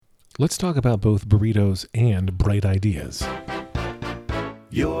Let's talk about both burritos and bright ideas.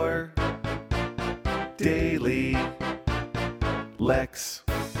 Your Daily Lex.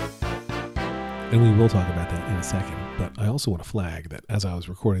 And we will talk about that in a second, but I also want to flag that as I was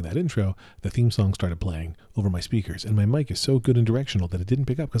recording that intro, the theme song started playing over my speakers, and my mic is so good and directional that it didn't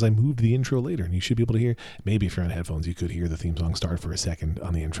pick up because I moved the intro later, and you should be able to hear, maybe if you're on headphones, you could hear the theme song start for a second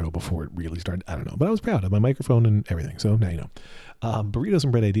on the intro before it really started. I don't know, but I was proud of my microphone and everything, so now you know. Burritos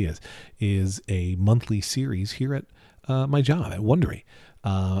and Bread Ideas is a monthly series here at my job at Wondery,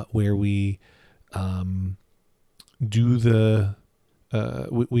 where we do the...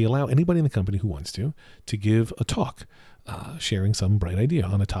 we allow anybody in the company who wants to give a talk, sharing some bright idea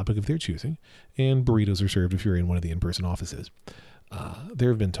on a topic of their choosing, and burritos are served if you're in one of the in-person offices. There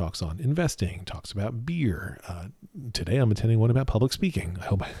have been talks on investing, talks about beer. Today I'm attending one about public speaking. I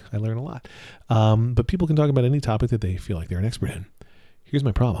hope I learn a lot. But people can talk about any topic that they feel like they're an expert in. Here's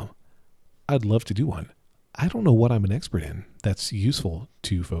my problem. I'd love to do one. I don't know what I'm an expert in that's useful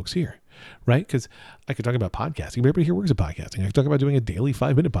to folks here, right? Because I could talk about podcasting. Everybody here works at podcasting. I could talk about doing a daily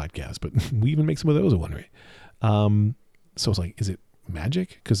 5-minute podcast, but we even make some of those at Wondery. So it's like, is it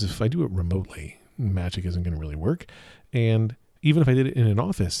magic? Because if I do it remotely, magic isn't going to really work. And even if I did it in an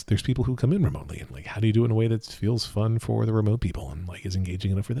office, there's people who come in remotely. And like, how do you do it in a way that feels fun for the remote people and like is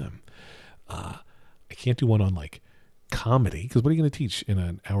engaging enough for them? I can't do one on like comedy, because what are you going to teach in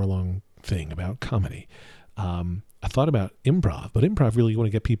an hour-long thing about comedy? I thought about improv, but improv really, you want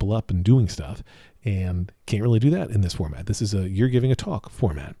to get people up and doing stuff, and can't really do that in this format. This is you're giving a talk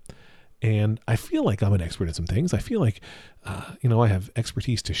format. And I feel like I'm an expert at some things. I feel like, I have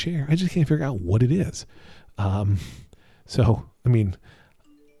expertise to share. I just can't figure out what it is. I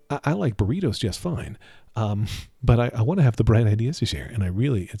like burritos just fine. But I want to have the bright ideas to share. And I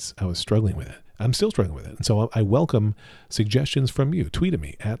was struggling with it. I'm still struggling with it. And so I welcome suggestions from you. Tweet at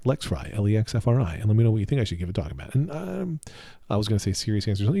me at LexFry, LEXFRI, and let me know what you think I should give a talk about. And I was going to say serious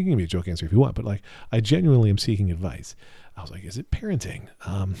answers. You can give me a joke answer if you want, but like, I genuinely am seeking advice. I was like, is it parenting?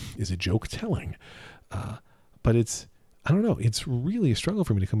 Is it joke telling? But I don't know. It's really a struggle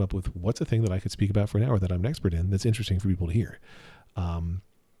for me to come up with what's a thing that I could speak about for an hour that I'm an expert in that's interesting for people to hear.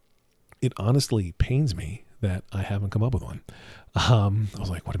 It honestly pains me that I haven't come up with one. I was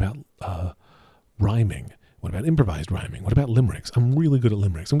like, what about rhyming? What about improvised rhyming? What about limericks? I'm really good at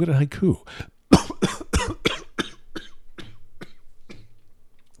limericks. I'm good at haiku.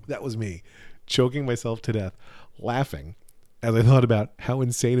 That was me choking myself to death, laughing as I thought about how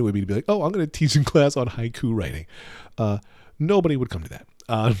insane it would be to be like, oh, I'm going to teach in class on haiku writing. Nobody would come to that.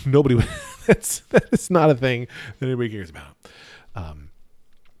 Nobody would. That is not a thing that anybody cares about.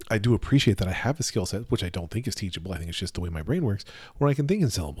 I do appreciate that I have a skill set, which I don't think is teachable. I think it's just the way my brain works, where I can think in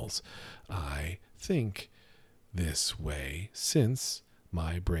syllables. I think this way since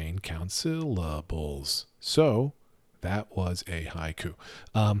my brain counts syllables. So that was a haiku.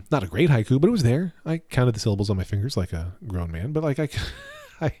 Not a great haiku, but it was there. I counted the syllables on my fingers like a grown man, but like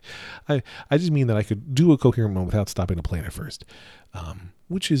I just mean that I could do a coherent one without stopping to plan it first,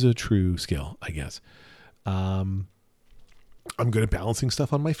 which is a true skill, I guess. I'm good at balancing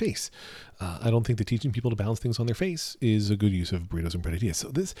stuff on my face. I don't think that teaching people to balance things on their face is a good use of burritos and bread ideas.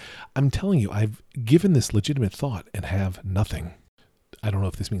 So I'm telling you, I've given this legitimate thought and have nothing. I don't know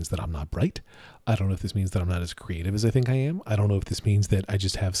if this means that I'm not bright. I don't know if this means that I'm not as creative as I think I am. I don't know if this means that I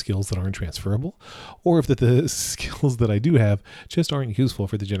just have skills that aren't transferable, or if the skills that I do have just aren't useful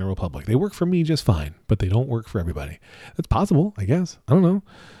for the general public. They work for me just fine, but they don't work for everybody. That's possible, I guess. I don't know.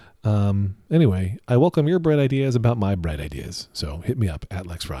 Anyway, I welcome your bright ideas about my bright ideas. So hit me up at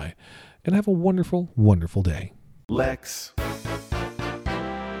LexFry and have a wonderful, wonderful day. Lex.